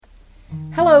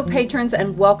Hello, patrons,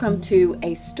 and welcome to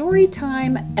a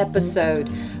Storytime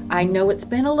episode. I know it's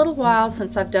been a little while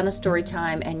since I've done a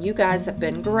Storytime, and you guys have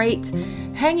been great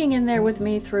hanging in there with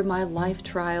me through my life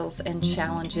trials and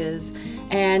challenges.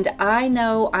 And I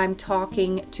know I'm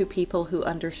talking to people who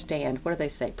understand. What do they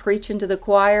say? Preaching to the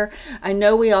choir. I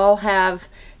know we all have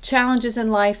challenges in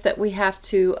life that we have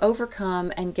to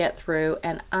overcome and get through,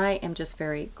 and I am just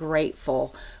very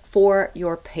grateful for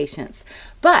your patience.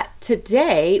 But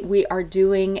today we are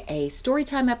doing a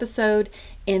Storytime episode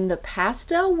in the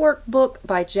Pastel Workbook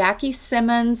by Jackie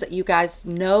Simmons. You guys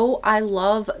know I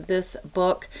love this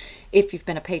book if you've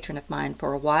been a patron of mine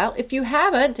for a while. If you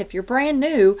haven't, if you're brand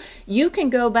new, you can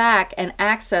go back and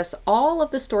access all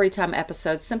of the Storytime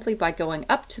episodes simply by going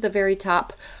up to the very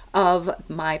top of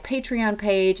my Patreon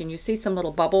page, and you see some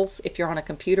little bubbles. If you're on a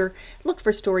computer, look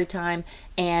for Storytime,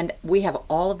 and we have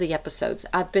all of the episodes.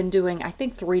 I've been doing, I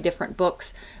think, 3 different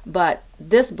books, but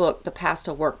this book, the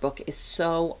Pastel Workbook, is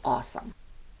so awesome.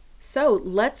 So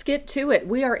let's get to it.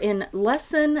 We are in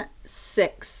lesson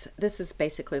 6. This is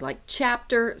basically like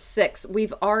chapter 6.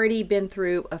 We've already been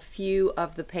through a few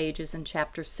of the pages in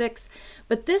chapter 6,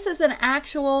 but this is an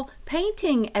actual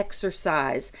painting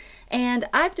exercise. And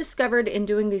I've discovered in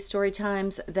doing these story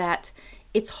times that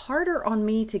it's harder on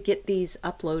me to get these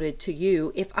uploaded to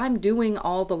you if I'm doing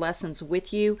all the lessons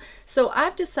with you. So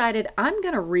I've decided I'm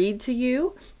going to read to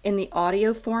you in the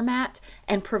audio format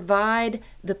and provide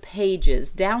the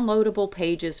pages, downloadable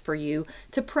pages for you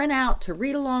to print out, to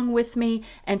read along with me,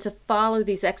 and to follow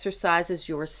these exercises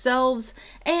yourselves.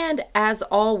 And as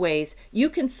always, you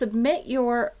can submit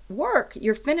your work,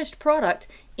 your finished product,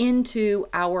 into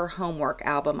our homework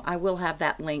album. I will have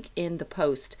that link in the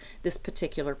post, this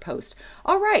particular post.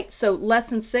 All right, so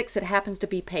lesson 6, it happens to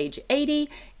be page 80.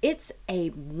 It's a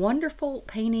wonderful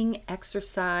painting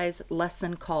exercise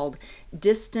lesson called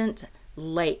Distant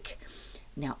Lake.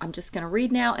 Now, I'm just going to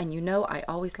read now, and you know I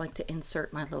always like to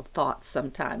insert my little thoughts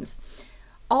sometimes.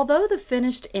 Although the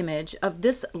finished image of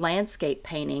this landscape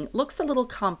painting looks a little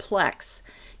complex,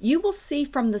 you will see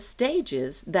from the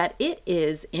stages that it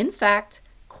is, in fact,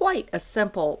 quite a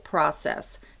simple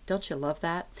process. Don't you love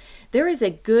that? There is a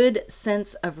good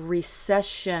sense of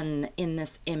recession in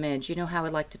this image. You know how I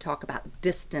like to talk about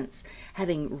distance,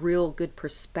 having real good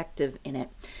perspective in it,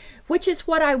 which is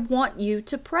what I want you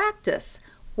to practice.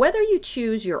 Whether you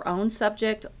choose your own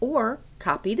subject or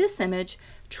copy this image,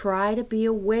 try to be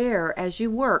aware as you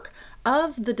work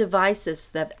of the devices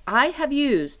that I have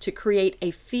used to create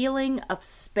a feeling of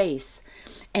space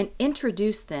and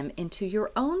introduce them into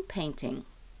your own painting.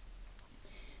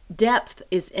 Depth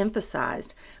is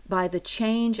emphasized by the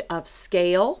change of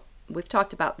scale. We've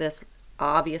talked about this.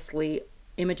 Obviously,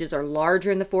 images are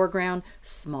larger in the foreground,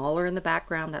 smaller in the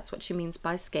background. That's what she means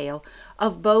by scale,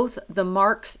 of both the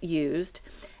marks used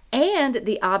and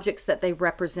the objects that they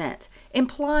represent,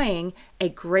 implying a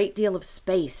great deal of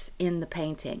space in the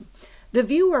painting. The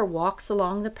viewer walks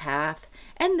along the path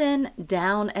and then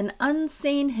down an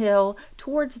unseen hill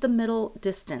towards the middle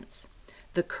distance.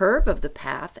 The curve of the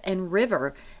path and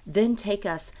river then take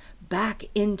us back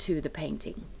into the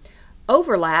painting.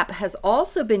 Overlap has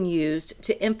also been used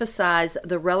to emphasize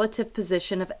the relative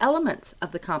position of elements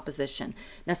of the composition.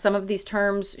 Now, some of these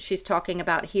terms she's talking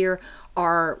about here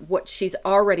are what she's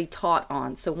already taught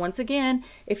on. So once again,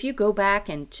 if you go back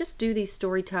and just do these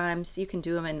story times, you can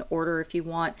do them in order if you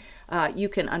want. You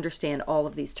can understand all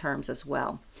of these terms as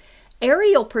well.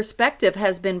 Aerial perspective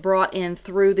has been brought in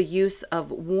through the use of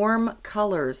warm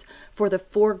colors for the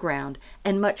foreground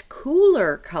and much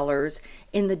cooler colors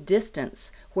in the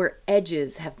distance where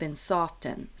edges have been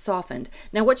softened.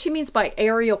 Now, what she means by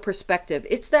aerial perspective,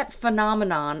 it's that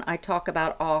phenomenon I talk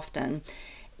about often,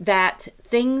 that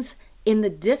things in the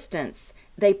distance,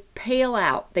 they pale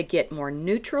out. They get more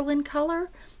neutral in color,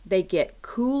 they get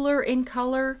cooler in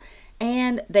color,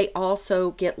 and they also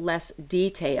get less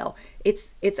detail.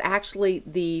 It's actually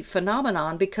the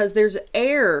phenomenon because there's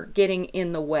air getting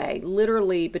in the way,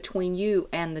 literally between you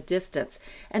and the distance.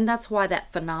 And that's why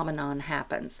that phenomenon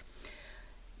happens.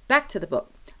 Back to the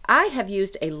book. I have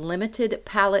used a limited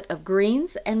palette of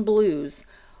greens and blues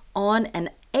on an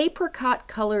apricot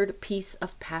colored piece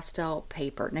of pastel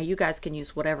paper. Now you guys can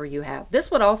use whatever you have.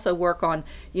 This would also work on,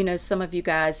 some of you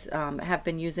guys have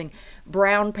been using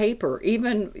brown paper,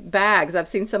 even bags. I've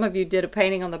seen some of you did a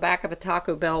painting on the back of a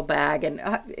Taco Bell bag, and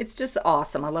it's just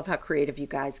awesome. I love how creative you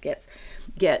guys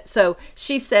get. So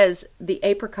she says the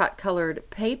apricot colored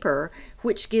paper,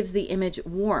 which gives the image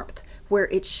warmth, where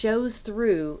it shows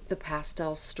through the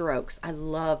pastel strokes. I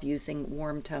love using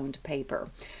warm toned paper.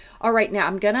 All right, now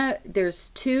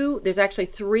there's actually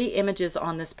 3 images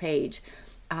on this page.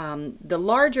 The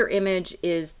larger image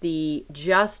is the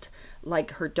just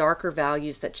like her darker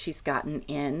values that she's gotten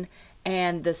in.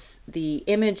 And the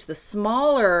image, the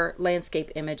smaller landscape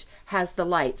image, has the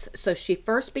lights. So she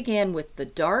first began with the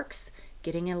darks,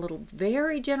 getting a little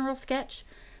very general sketch.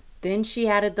 Then she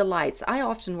added the lights. I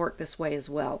often work this way as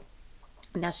well.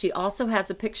 Now she also has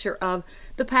a picture of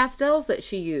the pastels that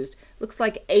she used. Looks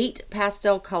like 8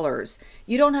 pastel colors.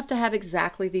 You don't have to have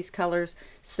exactly these colors,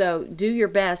 so do your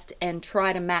best and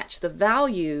try to match the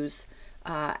values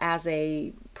as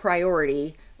a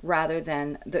priority rather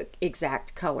than the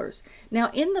exact colors.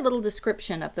 Now in the little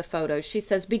description of the photo, she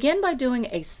says, begin by doing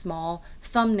a small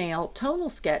thumbnail tonal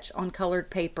sketch on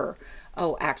colored paper.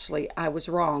 Oh, actually, I was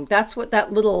wrong. That's what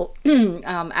that little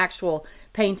actual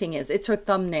painting is. It's her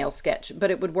thumbnail sketch, but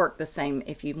it would work the same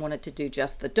if you wanted to do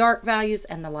just the dark values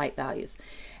and the light values.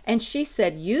 And she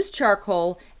said, use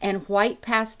charcoal and white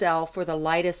pastel for the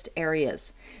lightest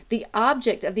areas. The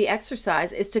object of the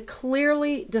exercise is to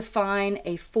clearly define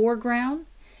a foreground,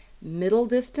 middle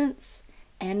distance,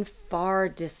 and far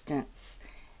distance.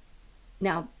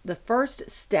 Now, the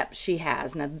first step she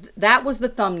has, now that was the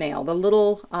thumbnail, the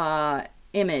little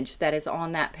image that is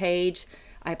on that page.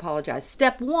 I apologize.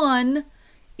 Step 1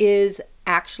 is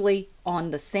actually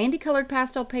on the sandy colored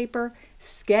pastel paper,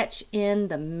 sketch in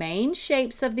the main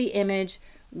shapes of the image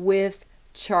with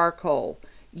charcoal.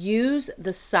 Use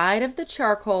the side of the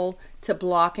charcoal to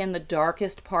block in the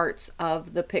darkest parts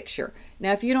of the picture.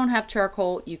 Now, if you don't have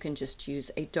charcoal, you can just use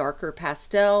a darker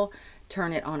pastel,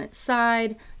 turn it on its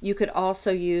side. You could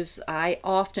also use, I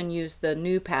often use the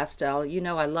new pastel. You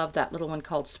know, I love that little one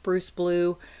called Spruce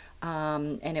Blue,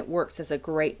 and it works as a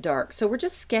great dark. So we're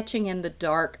just sketching in the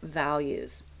dark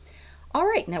values. All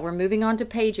right, now we're moving on to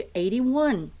page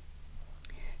 81.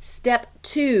 Step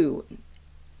 2.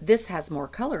 This has more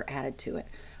color added to it.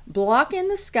 Block in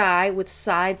the sky with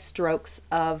side strokes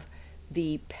of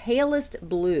the palest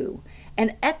blue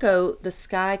and echo the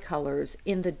sky colors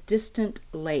in the distant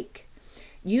lake.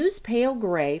 Use pale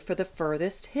gray for the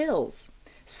furthest hills,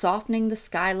 softening the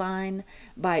skyline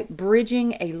by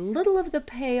bridging a little of the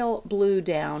pale blue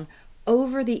down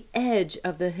over the edge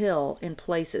of the hill in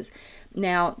places.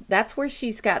 Now, that's where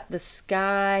she's got the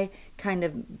sky kind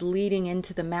of bleeding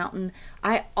into the mountain.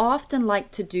 I often like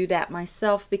to do that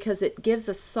myself because it gives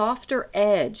a softer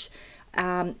edge.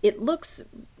 It looks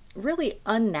really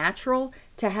unnatural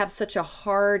to have such a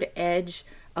hard edge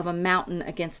of a mountain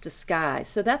against a sky.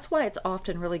 So that's why it's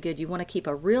often really good. You want to keep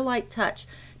a real light touch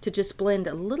to just blend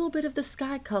a little bit of the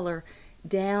sky color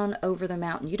down over the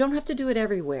mountain. You don't have to do it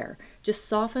everywhere. Just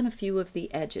soften a few of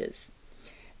the edges.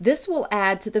 This will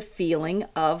add to the feeling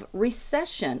of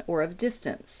recession or of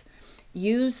distance.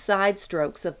 Use side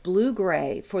strokes of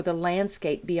blue-gray for the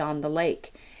landscape beyond the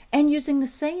lake. And using the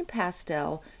same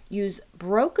pastel, use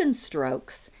broken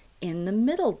strokes in the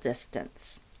middle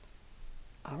distance.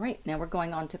 All right, now we're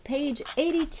going on to page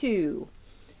 82.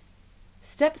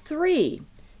 Step 3.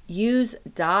 Use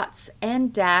dots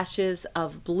and dashes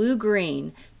of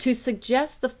blue-green to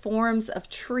suggest the forms of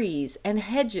trees and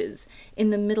hedges in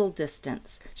the middle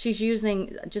distance. She's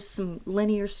using just some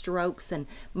linear strokes and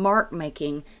mark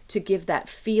making to give that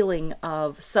feeling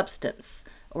of substance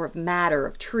or of matter,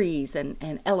 of trees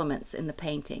and elements in the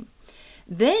painting.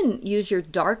 Then use your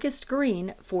darkest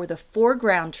green for the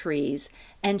foreground trees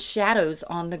and shadows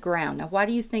on the ground. Now, why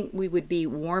do you think we would be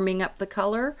warming up the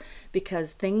color?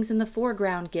 Because things in the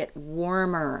foreground get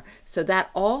warmer. So that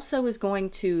also is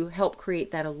going to help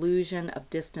create that illusion of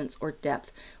distance or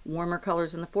depth. Warmer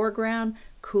colors in the foreground,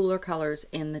 cooler colors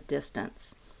in the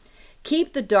distance.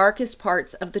 Keep the darkest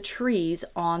parts of the trees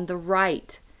on the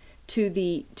right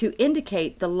to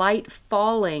indicate the light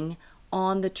falling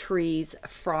on the trees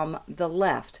from the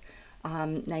left.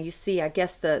 Now you see, I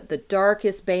guess the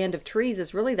darkest band of trees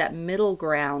is really that middle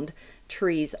ground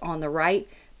trees on the right,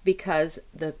 because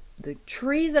the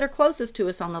trees that are closest to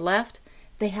us on the left,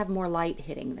 they have more light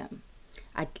hitting them.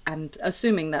 I'm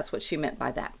assuming that's what she meant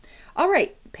by that. All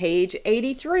right, page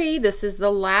 83. This is the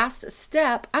last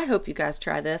step. I hope you guys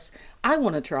try this. I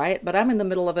want to try it, but I'm in the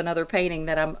middle of another painting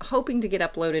that I'm hoping to get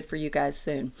uploaded for you guys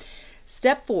soon.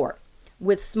 Step 4.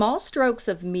 With small strokes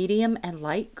of medium and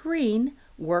light green,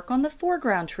 work on the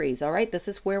foreground trees. All right, this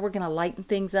is where we're going to lighten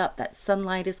things up. That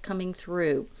sunlight is coming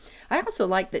through. I also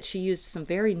like that she used some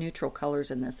very neutral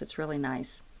colors in this. It's really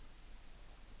nice.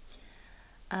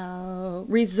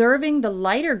 Reserving the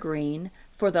lighter green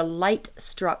for the light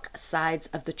struck sides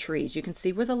of the trees. You can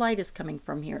see where the light is coming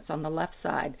from here. It's on the left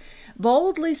side.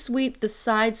 Boldly sweep the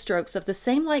side strokes of the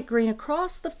same light green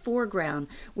across the foreground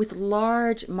with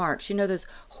large marks. You know, those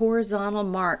horizontal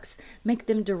marks, make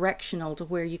them directional to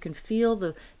where you can feel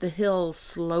the hill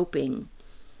sloping.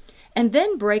 And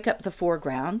then break up the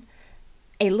foreground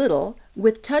a little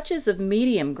with touches of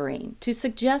medium green to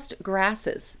suggest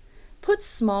grasses. Put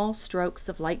small strokes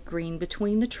of light green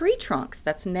between the tree trunks.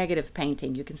 That's negative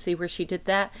painting. You can see where she did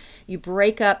that. You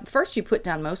break up, first you put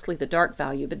down mostly the dark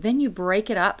value, but then you break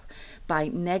it up by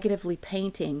negatively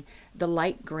painting the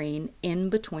light green in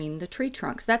between the tree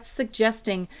trunks. That's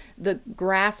suggesting the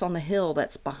grass on the hill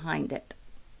that's behind it.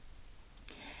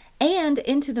 And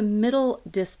into the middle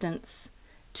distance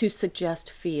to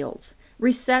suggest fields.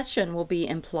 Recession will be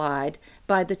implied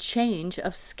by the change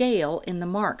of scale in the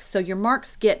marks. So your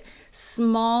marks get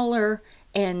smaller,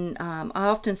 and I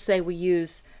often say we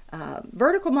use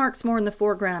vertical marks more in the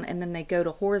foreground, and then they go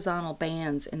to horizontal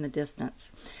bands in the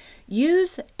distance.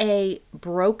 Use a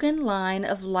broken line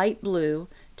of light blue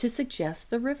to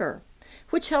suggest the river,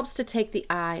 which helps to take the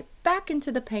eye back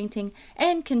into the painting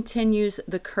and continues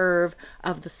the curve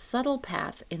of the subtle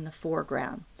path in the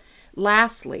foreground.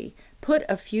 Lastly, put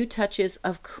a few touches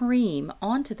of cream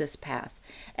onto this path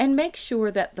and make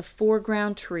sure that the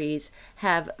foreground trees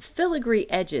have filigree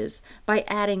edges by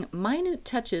adding minute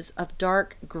touches of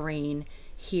dark green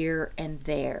here and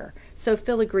there. So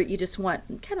filigree, you just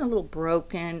want kind of little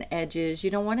broken edges. You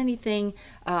don't want anything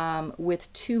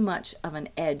with too much of an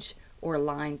edge or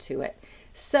line to it.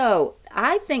 So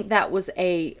I think that was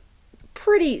a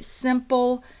pretty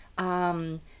simple,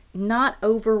 not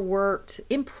overworked,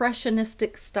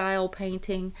 impressionistic style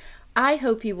painting. I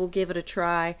hope you will give it a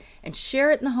try and share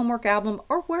it in the homework album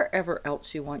or wherever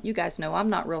else you want. You guys know I'm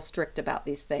not real strict about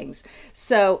these things.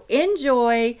 So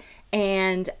enjoy,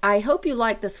 and I hope you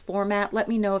like this format. Let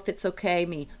me know if it's okay,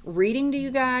 me reading to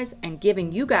you guys and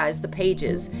giving you guys the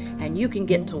pages, and you can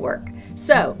get to work.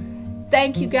 So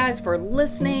thank you guys for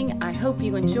listening. I hope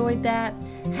you enjoyed that.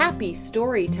 Happy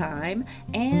story time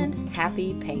and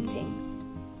happy painting.